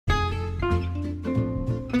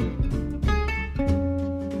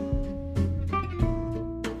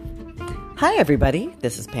Hi, everybody.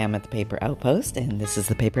 This is Pam at the Paper Outpost, and this is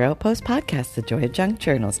the Paper Outpost podcast, The Joy of Junk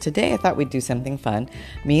Journals. Today, I thought we'd do something fun.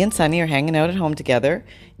 Me and Sunny are hanging out at home together,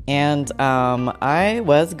 and I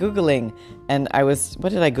was Googling, and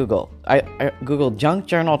what did I Google? I Googled junk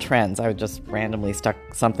journal trends. I just randomly stuck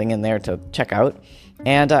something in there to check out,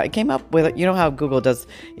 and it came up with, you know how Google does,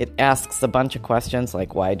 it asks a bunch of questions,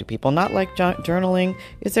 like why do people not like journaling?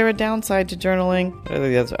 Is there a downside to journaling? What are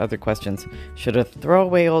the other questions? Should I throw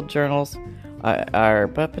away old journals? What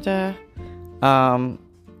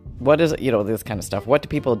is it, this kind of stuff. What do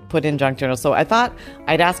people put in junk journals? So I thought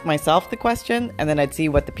I'd ask myself the question, and then I'd see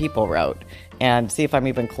what the people wrote and see if I'm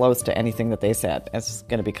even close to anything that they said. It's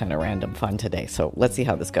going to be kind of random fun today. So let's see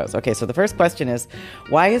how this goes. Okay, so the first question is,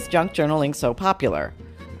 why is junk journaling so popular?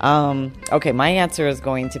 Okay, my answer is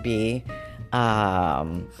going to be,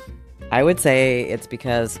 I would say it's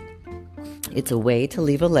because it's a way to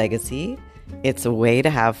leave a legacy. It's a way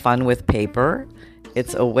to have fun with paper.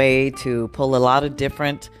 It's a way to pull a lot of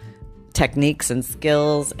different techniques and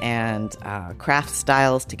skills and craft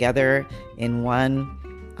styles together in one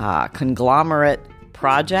conglomerate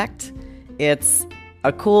project. It's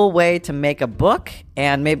a cool way to make a book,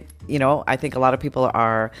 and maybe, I think a lot of people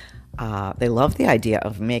they love the idea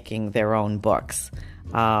of making their own books.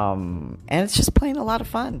 And it's just plain a lot of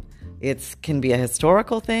fun. It can be a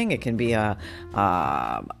historical thing. It can be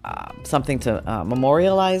something to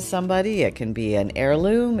memorialize somebody. It can be an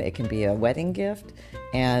heirloom. It can be a wedding gift.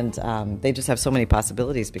 And they just have so many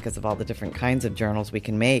possibilities because of all the different kinds of journals we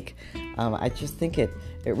can make. I just think it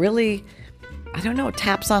really,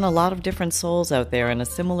 taps on a lot of different souls out there in a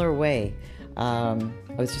similar way. I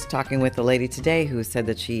was just talking with a lady today who said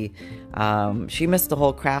that she missed the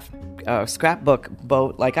whole scrapbook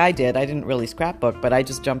boat like I did. I didn't really scrapbook, but I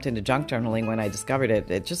just jumped into junk journaling when I discovered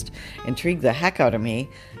it. It just intrigued the heck out of me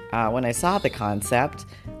when I saw the concept,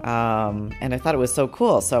 and I thought it was so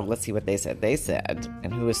cool. So let's see what they said. They said,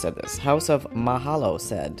 and who has said this? House of Mahalo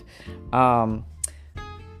said,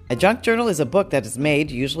 a junk journal is a book that is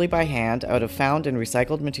made, usually by hand, out of found and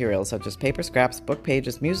recycled materials such as paper scraps, book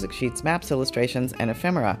pages, music sheets, maps, illustrations, and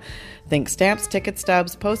ephemera. Think stamps, ticket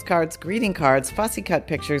stubs, postcards, greeting cards, fussy cut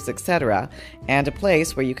pictures, etc., and a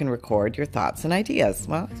place where you can record your thoughts and ideas.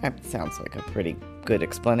 Well, that sounds like a pretty good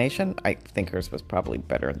explanation. I think hers was probably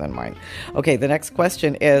better than mine. Okay, the next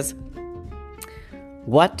question is,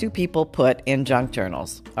 what do people put in junk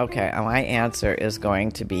journals? Okay, my answer is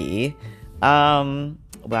going to be,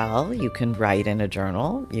 well, you can write in a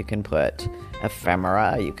journal. You can put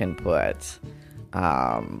ephemera. You can put,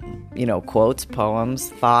 quotes,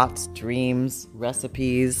 poems, thoughts, dreams,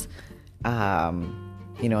 recipes. And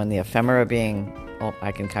the ephemera being,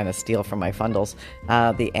 I can kind of steal from my fundles.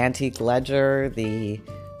 The antique ledger, the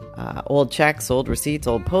old checks, old receipts,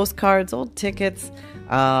 old postcards, old tickets,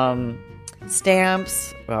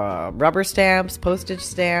 stamps, rubber stamps, postage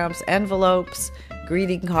stamps, envelopes,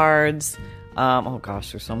 greeting cards.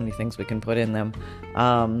 There's so many things we can put in them.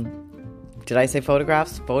 Did I say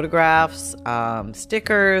photographs? Photographs,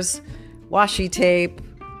 stickers, washi tape,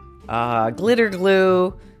 glitter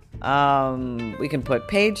glue. We can put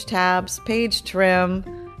page tabs, page trim,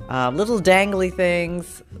 little dangly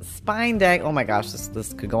things, oh my gosh,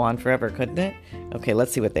 this could go on forever, couldn't it? Okay,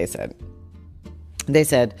 let's see what they said. They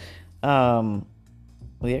said, the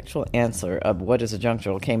actual answer of what is a junk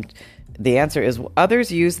journal the answer is,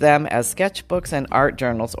 others use them as sketchbooks and art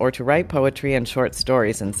journals or to write poetry and short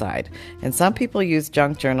stories inside. And some people use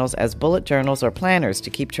junk journals as bullet journals or planners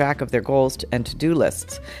to keep track of their goals and to-do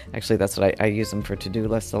lists. Actually, that's what I use them for, to-do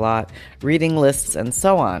lists a lot, reading lists, and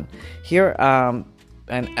so on. Here, and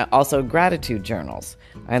also gratitude journals.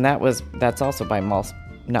 And that's also by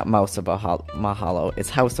not Mouse of Mahalo. It's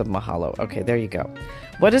House of Mahalo. Okay, there you go.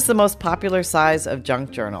 What is the most popular size of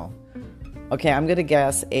junk journal? Okay, I'm going to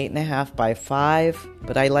guess 8.5 by 5,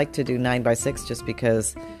 but I like to do 9 by 6 just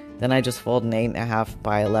because then I just fold an 8.5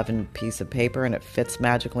 by 11 piece of paper and it fits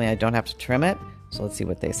magically and I don't have to trim it. So let's see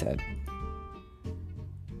what they said.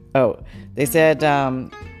 Oh, they said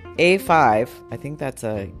A5, I think that's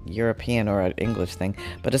a European or an English thing,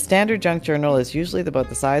 but a standard junk journal is usually about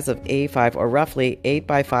the size of A5 or roughly 8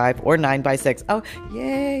 by 5 or 9 by 6. Oh,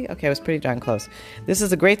 yay! Okay, I was pretty darn close. This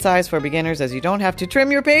is a great size for beginners as you don't have to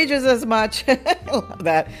trim your pages as much. I love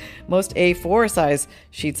that. Most A4 size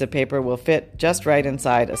sheets of paper will fit just right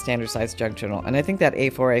inside a standard size junk journal. And I think that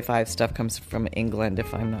A4, A5 stuff comes from England.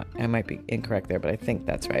 If I'm not, I might be incorrect there, but I think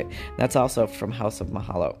that's right. That's also from House of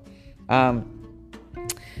Mahalo.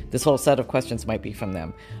 This whole set of questions might be from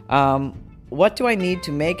them. What do I need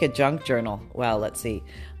to make a junk journal? Well, let's see.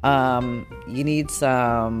 You need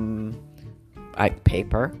some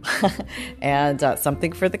paper, and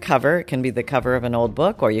something for the cover. It can be the cover of an old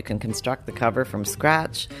book, or you can construct the cover from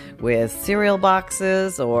scratch with cereal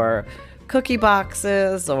boxes or cookie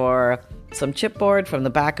boxes or some chipboard from the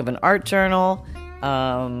back of an art journal,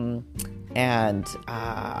 and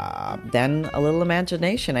then a little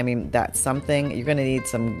imagination. I mean, that's something. You're going to need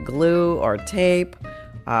some glue or tape,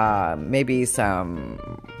 maybe some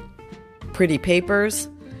pretty papers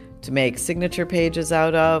to make signature pages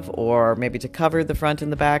out of, or maybe to cover the front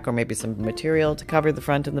and the back, or maybe some material to cover the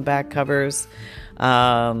front and the back covers,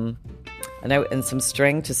 and some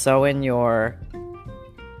string to sew in your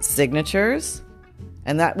signatures.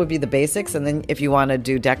 And that would be the basics. And then if you want to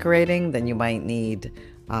do decorating, then you might need,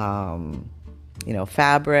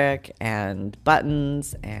 fabric and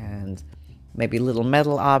buttons and maybe little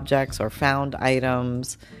metal objects or found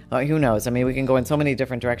items. Who knows? I mean, we can go in so many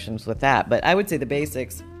different directions with that. But I would say the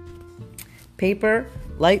basics: paper,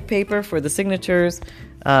 light paper for the signatures,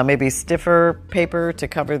 maybe stiffer paper to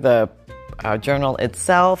cover the journal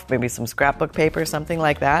itself, maybe some scrapbook paper, something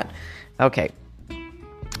like that. Okay.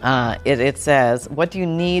 It says, what do you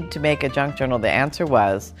need to make a junk journal? The answer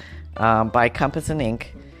was, by Compass and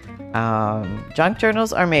Ink, junk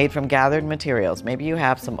journals are made from gathered materials. Maybe you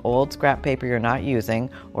have some old scrap paper you're not using,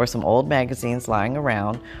 or some old magazines lying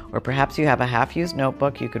around, or perhaps you have a half-used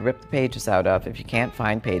notebook you could rip the pages out of if you can't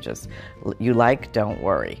find pages you like. Don't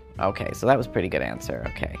worry. Okay, so that was a pretty good answer.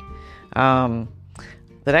 Okay. The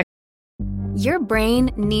next. Your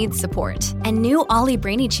brain needs support, and new Ollie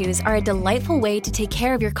Brainy Chews are a delightful way to take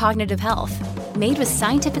care of your cognitive health. Made with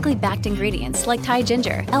scientifically backed ingredients like Thai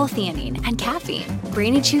ginger, L-theanine, and caffeine,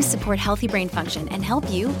 Brainy Chews support healthy brain function and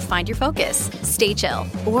help you find your focus, stay chill,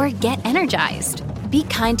 or get energized. Be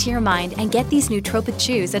kind to your mind and get these nootropic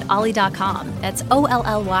chews at ollie.com. That's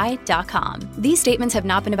OLLY.com. These statements have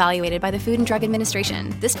not been evaluated by the Food and Drug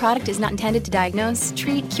Administration. This product is not intended to diagnose,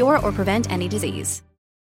 treat, cure, or prevent any disease.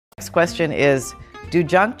 Next question is, do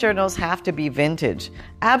junk journals have to be vintage?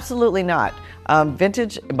 Absolutely not.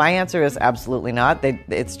 Vintage, my answer is absolutely not.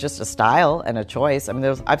 It's just a style and a choice. I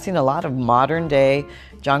mean, I've seen a lot of modern day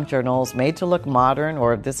junk journals made to look modern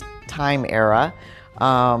or this time era,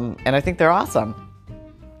 and I think they're awesome.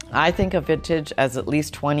 I think of vintage as at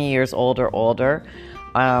least 20 years old or older,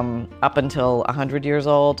 up until 100 years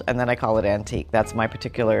old, and then I call it antique. That's my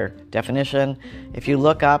particular definition. If you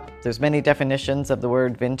look up, there's many definitions of the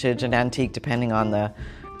word vintage and antique depending on the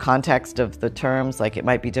context of the terms. Like, it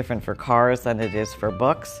might be different for cars than it is for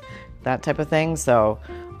books, that type of thing. So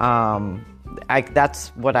that's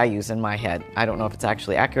what I use in my head. I don't know if it's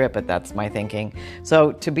actually accurate, but that's my thinking.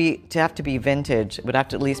 So to have to be vintage, it would have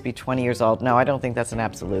to at least be 20 years old. No, I don't think that's an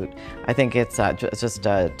absolute. I think it's just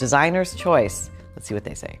a designer's choice. Let's see what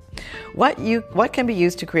they say. What can be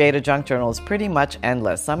used to create a junk journal is pretty much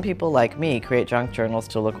endless. Some people, like me, create junk journals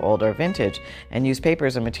to look old or vintage and use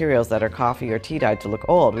papers and materials that are coffee or tea dyed to look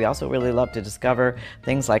old. We also really love to discover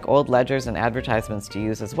things like old ledgers and advertisements to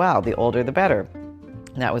use as well. The older, the better.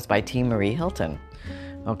 And that was by T. Marie Hilton.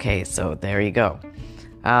 Okay, so there you go.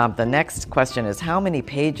 The next question is, how many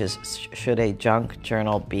pages should a junk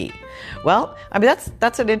journal be? Well, I mean,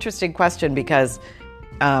 that's an interesting question because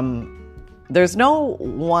there's no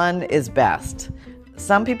one is best.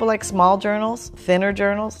 Some people like small journals, thinner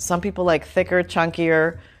journals. Some people like thicker,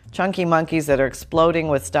 chunkier, chunky monkeys that are exploding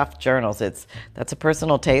with stuffed journals. That's a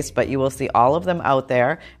personal taste, but you will see all of them out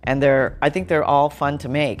there, and I think they're all fun to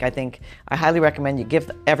make. I highly recommend you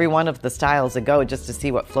give every one of the styles a go just to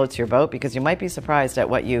see what floats your boat, because you might be surprised at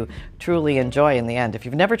what you truly enjoy in the end. If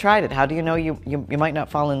you've never tried it, how do you know you might not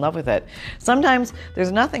fall in love with it? Sometimes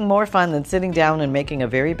there's nothing more fun than sitting down and making a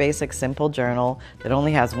very basic, simple journal that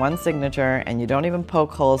only has one signature, and you don't even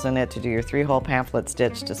poke holes in it to do your 3-hole pamphlet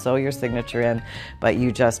stitch to sew your signature in, but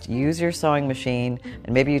you just use your sewing machine,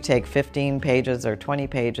 and maybe you take 15 pages or 20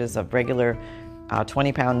 pages of regular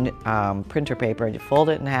 20-pound printer paper, and you fold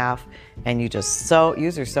it in half, and you just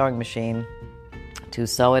use your sewing machine to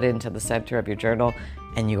sew it into the center of your journal,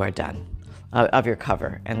 and you are done. Of your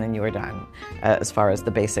cover, and then you are done as far as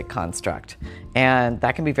the basic construct. And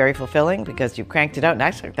that can be very fulfilling because you've cranked it out, and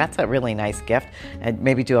actually that's a really nice gift. And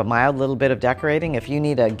maybe do a mild little bit of decorating. If you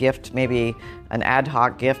need a gift, maybe an ad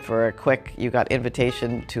hoc gift for a quick, you got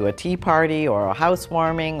invitation to a tea party or a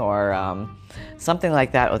housewarming or something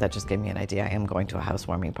like that. Oh, that just gave me an idea. I am going to a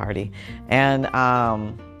housewarming party. And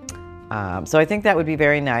so I think that would be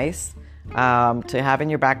very nice to have in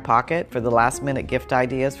your back pocket for the last minute gift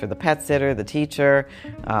ideas for the pet sitter, the teacher,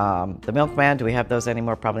 the milkman. Do we have those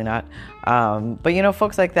anymore? Probably not. But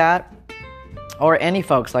folks like that, or any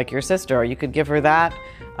folks like your sister, or you could give her that.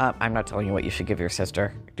 I'm not telling you what you should give your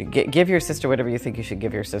sister. Give your sister whatever you think you should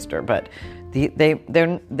give your sister. But they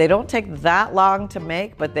don't take that long to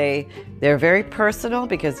make, but they're very personal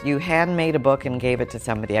because you handmade a book and gave it to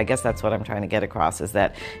somebody. I guess that's what I'm trying to get across, is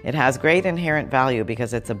that it has great inherent value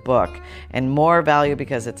because it's a book, and more value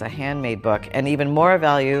because it's a handmade book, and even more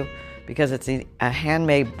value because it's a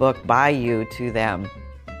handmade book by you to them.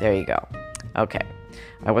 There you go. Okay,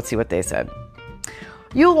 let's see what they said.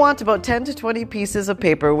 You'll want about 10 to 20 pieces of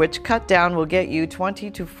paper, which cut down will get you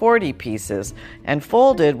 20 to 40 pieces, and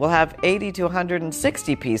folded will have 80 to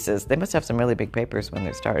 160 pieces. They must have some really big papers when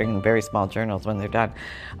they're starting, very small journals when they're done.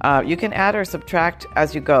 You can add or subtract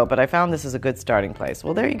as you go, but I found this is a good starting place.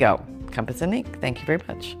 Well, there you go. Compass and ink. Thank you very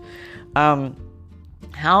much.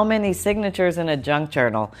 How many signatures in a junk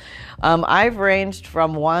journal? I've ranged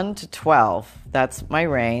from 1 to 12. That's my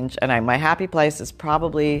range, and my happy place is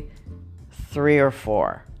probably 3 or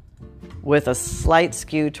 4, with a slight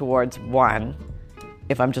skew towards 1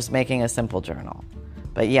 if I'm just making a simple journal.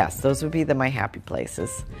 But yes, those would be my happy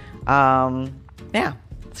places. Yeah.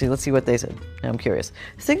 Let's see what they said. I'm curious.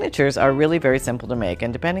 Signatures are really very simple to make,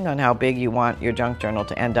 and depending on how big you want your junk journal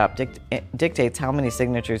to end up, dictates how many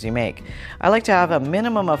signatures you make. I like to have a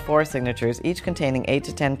minimum of 4 signatures, each containing 8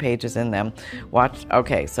 to 10 pages in them.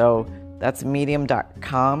 Okay, so that's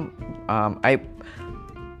medium.com.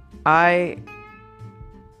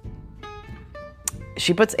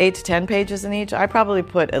 She puts 8 to 10 pages in each. I probably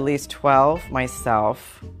put at least 12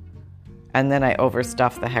 myself, and then I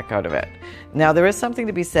overstuff the heck out of it. Now, there is something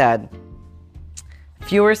to be said.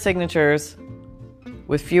 Fewer signatures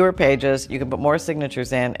with fewer pages, you can put more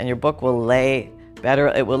signatures in, and your book will lay better.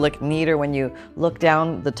 It will look neater when you look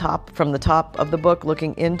down from the top of the book,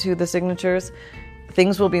 looking into the signatures.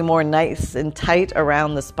 Things will be more nice and tight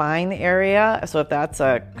around the spine area. So if that's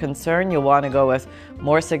a concern, you'll want to go with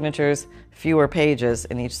more signatures, fewer pages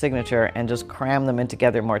in each signature, and just cram them in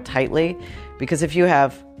together more tightly. Because if you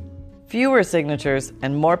have fewer signatures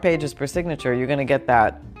and more pages per signature, you're going to get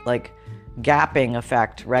that like gapping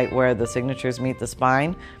effect right where the signatures meet the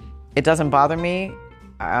spine. It doesn't bother me.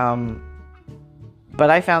 But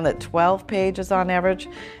I found that 12 pages on average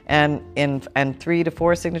and 3 to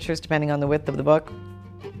 4 signatures, depending on the width of the book,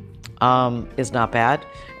 is not bad.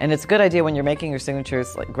 And it's a good idea when you're making your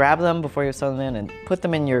signatures, like grab them before you sew them in and put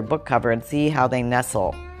them in your book cover and see how they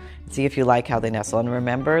nestle. See if you like how they nestle. And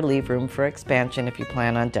remember, leave room for expansion if you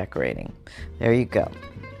plan on decorating. There you go.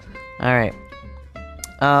 All right.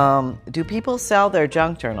 Do people sell their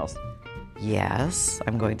junk journals? Yes,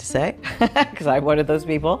 I'm going to say, because I'm one of those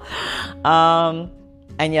people.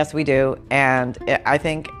 And yes, we do. And I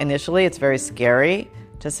think initially it's very scary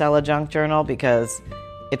to sell a junk journal because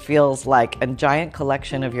it feels like a giant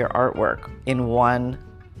collection of your artwork in one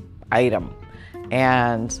item.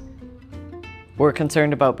 And we're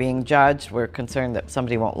concerned about being judged. We're concerned that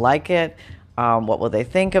somebody won't like it. What will they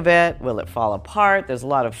think of it? Will it fall apart? There's a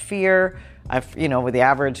lot of fear. With the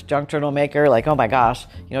average junk journal maker, like, oh my gosh,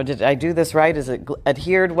 did I do this right? Is it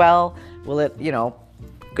adhered well? Will it,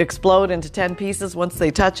 explode into 10 pieces once they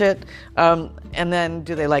touch it? And then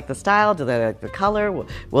do they like the style? Do they like the color?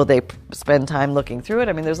 Will they spend time looking through it?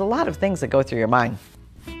 I mean, there's a lot of things that go through your mind.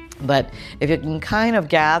 But if you can kind of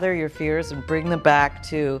gather your fears and bring them back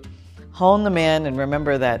to hone them in, and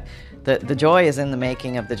remember that the joy is in the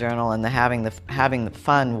making of the journal and the having the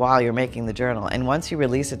fun while you're making the journal. And once you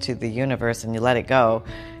release it to the universe and you let it go,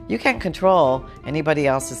 you can't control anybody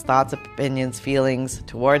else's thoughts, opinions, feelings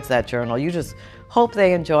towards that journal. You just hope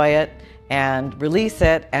they enjoy it and release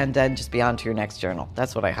it, and then just be on to your next journal.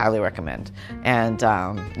 That's what I highly recommend. And,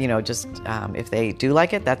 if they do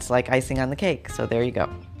like it, that's like icing on the cake. So there you go.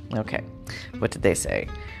 Okay. What did they say?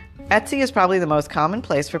 Etsy is probably the most common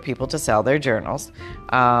place for people to sell their journals.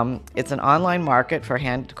 It's an online market for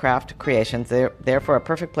handcraft creations. They're therefore a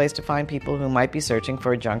perfect place to find people who might be searching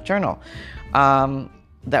for a junk journal.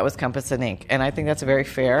 That was Compass and Ink. And I think that's a very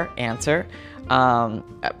fair answer.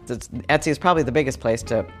 Etsy is probably the biggest place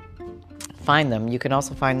to find them. You can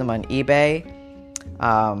also find them on eBay,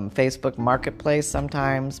 Facebook Marketplace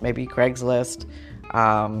sometimes, maybe Craigslist.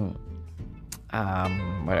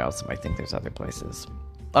 What else? I think there's other places.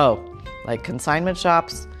 Oh, like consignment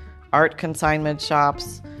shops, art consignment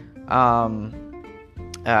shops,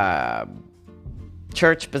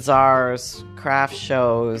 church bazaars, craft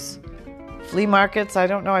shows, flea markets. I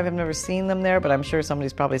don't know. I've never seen them there, but I'm sure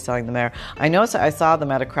somebody's probably selling them there. I know I saw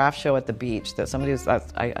them at a craft show at the beach. That somebody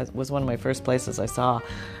was one of my first places I saw,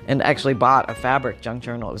 and actually bought a fabric junk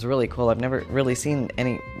journal. It was really cool. I've never really seen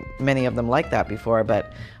many of them like that before,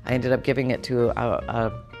 but I ended up giving it to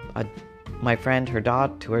a my friend to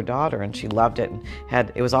her daughter, and she loved it.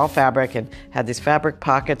 And it was all fabric and had these fabric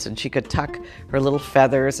pockets, and she could tuck her little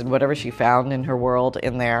feathers and whatever she found in her world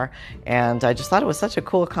in there. And I just thought it was such a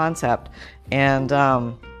cool concept. And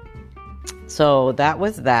so that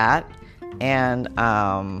was that. And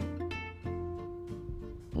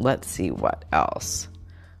let's see what else.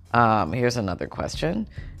 Here's another question.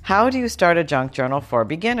 How do you start a junk journal for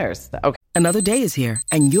beginners? Okay. Another day is here,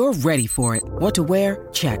 and you're ready for it. What to wear?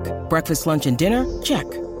 Check. Breakfast, lunch, and dinner? Check.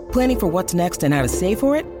 Planning for what's next and how to save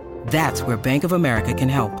for it? That's where Bank of America can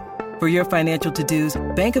help. For your financial to-dos,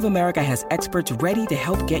 Bank of America has experts ready to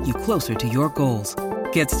help get you closer to your goals.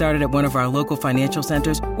 Get started at one of our local financial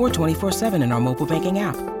centers or 24/7 in our mobile banking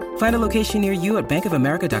app. Find a location near you at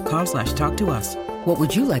bankofamerica.com/talktous. What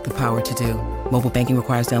would you like the power to do? Mobile banking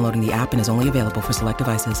requires downloading the app and is only available for select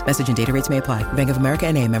devices. Message and data rates may apply. Bank of America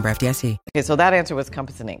N.A., member FDIC. Okay, so that answer was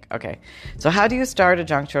Compass and Ink. Okay, so how do you start a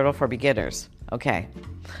junk journal for beginners? Okay,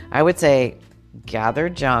 I would say gather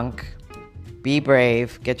junk, be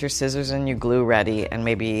brave, get your scissors and your glue ready, and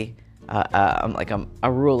maybe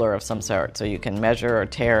a ruler of some sort so you can measure or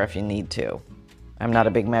tear if you need to. I'm not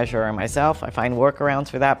a big measurer myself. I find workarounds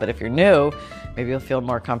for that, but if you're new, maybe you'll feel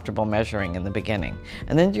more comfortable measuring in the beginning.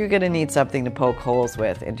 And then you're going to need something to poke holes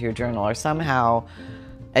with into your journal, or somehow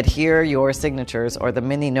adhere your signatures or the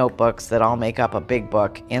mini notebooks that all make up a big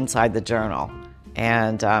book inside the journal.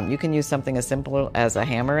 And you can use something as simple as a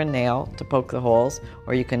hammer and nail to poke the holes,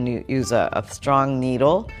 or you can use a strong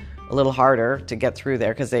needle, a little harder to get through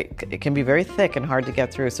there, because it can be very thick and hard to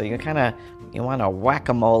get through. So you want to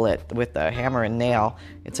whack-a-mole it with a hammer and nail.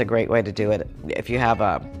 It's a great way to do it. If you have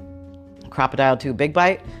a Crocodile 2 Big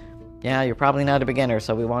Bite, yeah, you're probably not a beginner,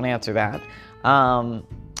 so we won't answer that.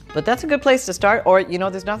 But that's a good place to start. Or,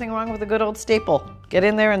 there's nothing wrong with a good old staple. Get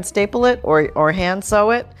in there and staple it, or hand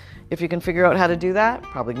sew it. If you can figure out how to do that,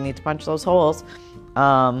 probably need to punch those holes.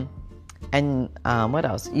 And what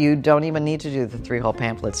else? You don't even need to do the 3-hole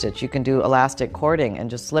pamphlet stitch. You can do elastic cording and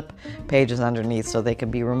just slip pages underneath so they can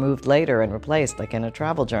be removed later and replaced, like in a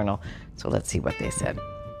travel journal. So let's see what they said.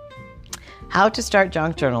 How to start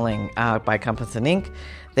junk journaling by Compass and Ink.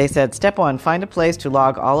 They said, step 1, find a place to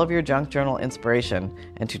log all of your junk journal inspiration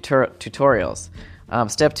and tutorials.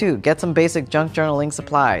 Step 2, get some basic junk journaling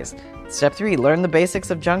supplies. Step 3, learn the basics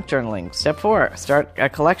of junk journaling. Step 4, start a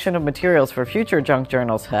collection of materials for future junk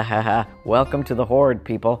journals. Ha ha ha. Welcome to the horde,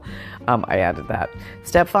 people. I added that.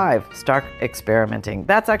 Step 5, start experimenting.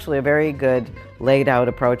 That's actually a very good laid out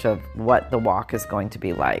approach of what the walk is going to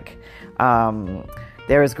be like.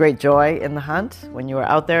 There is great joy in the hunt when you are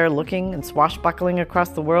out there looking and swashbuckling across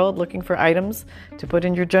the world looking for items to put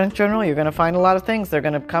in your junk journal. You're going to find a lot of things. They're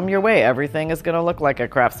going to come your way. Everything is going to look like a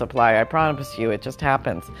craft supply. I promise you. It just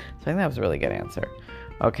happens. So I think that was a really good answer.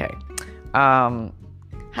 Okay. How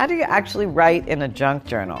do you actually write in a junk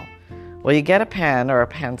journal? Well, you get a pen or a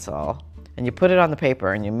pencil and you put it on the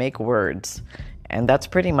paper and you make words. And that's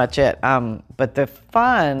pretty much it. But the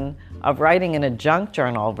fun of writing in a junk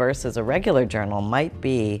journal versus a regular journal might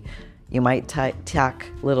be you might tuck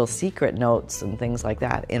little secret notes and things like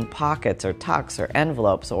that in pockets or tucks or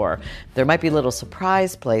envelopes, or there might be little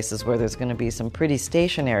surprise places where there's going to be some pretty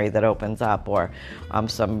stationery that opens up, or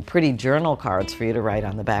some pretty journal cards for you to write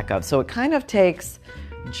on the back of. So it kind of takes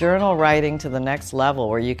journal writing to the next level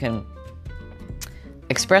where you can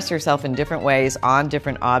express yourself in different ways on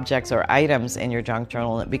different objects or items in your junk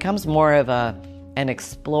journal. It becomes more of an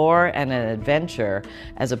explore and an adventure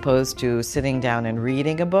as opposed to sitting down and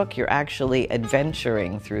reading a book. You're actually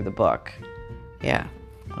adventuring through the book. Yeah.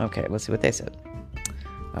 Okay, let's see what they said.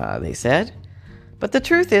 They said, but the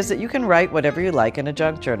truth is that you can write whatever you like in a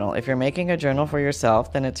junk journal. If you're making a journal for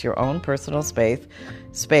yourself, then it's your own personal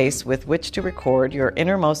space with which to record your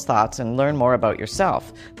innermost thoughts and learn more about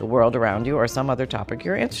yourself, the world around you, or some other topic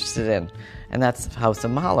you're interested in. And that's House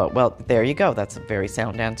of Mahalo. Well, there you go. That's a very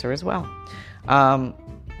sound answer as well. Okay,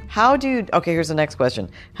 here's the next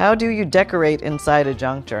question. How do you decorate inside a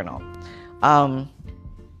junk journal? Well,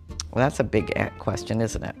 that's a big question,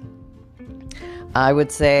 isn't it? I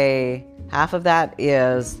would say half of that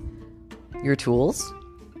is your tools,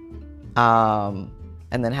 and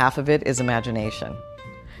then half of it is imagination.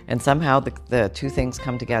 And somehow the two things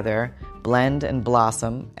come together, blend and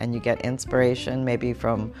blossom, and you get inspiration maybe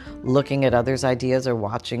from looking at others' ideas or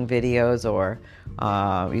watching videos, or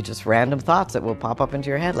you just random thoughts that will pop up into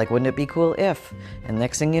your head, like, wouldn't it be cool if? And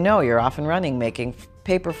next thing you know, you're off and running making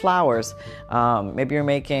paper flowers. Maybe you're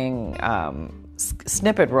making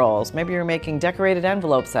snippet rolls. Maybe you're making decorated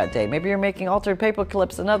envelopes that day. Maybe you're making altered paper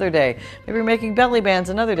clips another day. Maybe you're making belly bands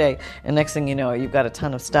another day. And next thing you know, you've got a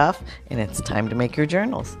ton of stuff and it's time to make your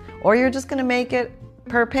journals. Or you're just going to make it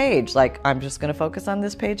per page. Like, I'm just going to focus on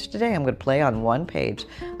this page today. I'm going to play on one page.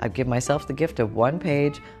 I give myself the gift of one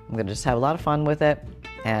page. I'm going to just have a lot of fun with it.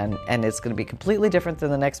 And it's going to be completely different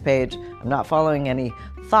than the next page. I'm not following any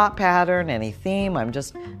thought pattern, any theme. I'm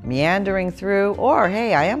just meandering through. Or,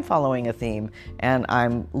 hey, I am following a theme. And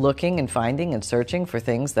I'm looking and finding and searching for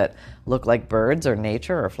things that look like birds or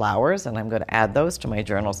nature or flowers. And I'm going to add those to my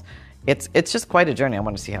journals. It's just quite a journey. I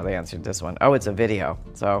want to see how they answered this one. Oh, it's a video.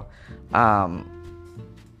 So,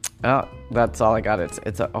 oh, that's all I got.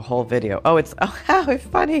 It's a whole video. Oh, it's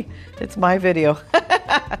funny. It's my video.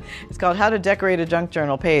 It's called How to Decorate a Junk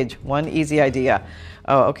Journal Page. One Easy Idea.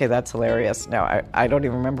 Oh, okay, that's hilarious. No, I don't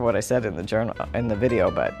even remember what I said in the video,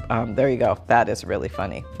 but there you go. That is really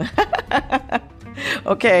funny.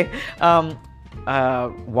 Okay.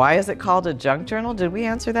 Why is it called a junk journal? Did we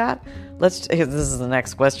answer that? This is the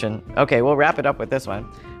next question. Okay, we'll wrap it up with this one.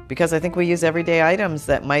 Because I think we use everyday items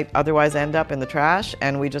that might otherwise end up in the trash,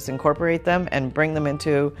 and we just incorporate them and bring them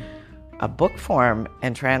into a book form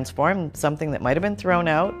and transform something that might have been thrown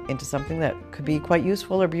out into something that could be quite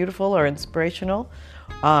useful or beautiful or inspirational,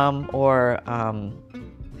 or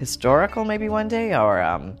historical maybe one day,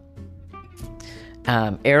 or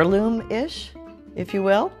heirloom-ish, if you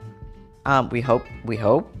will. We hope.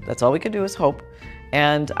 That's all we can do is hope.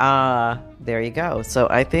 And there you go. So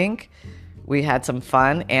I think we had some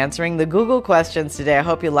fun answering the Google questions today. I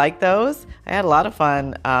hope you liked those. I had a lot of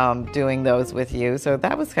fun doing those with you. So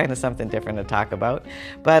that was kind of something different to talk about.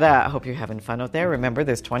 But I hope you're having fun out there. Remember,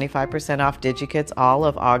 there's 25% off DigiKits all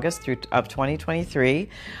of August of 2023.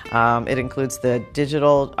 It includes the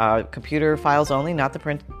digital computer files only, not the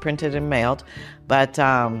printed and mailed. But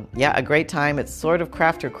yeah, a great time. It's sort of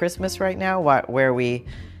Craft or Christmas right now, where we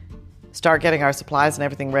start getting our supplies and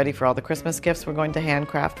everything ready for all the Christmas gifts we're going to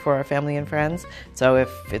handcraft for our family and friends. So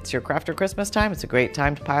if it's your Craft or Christmas time, it's a great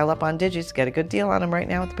time to pile up on Digis. Get a good deal on them right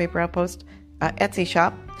now at the Paper Outpost Etsy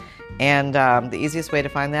shop. And the easiest way to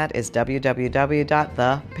find that is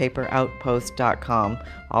www.thepaperoutpost.com.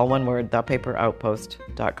 All one word,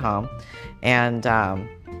 thepaperoutpost.com. And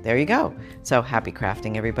there you go. So happy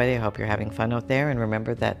crafting, everybody. I hope you're having fun out there. And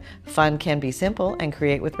remember that fun can be simple and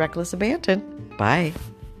create with reckless abandon. Bye.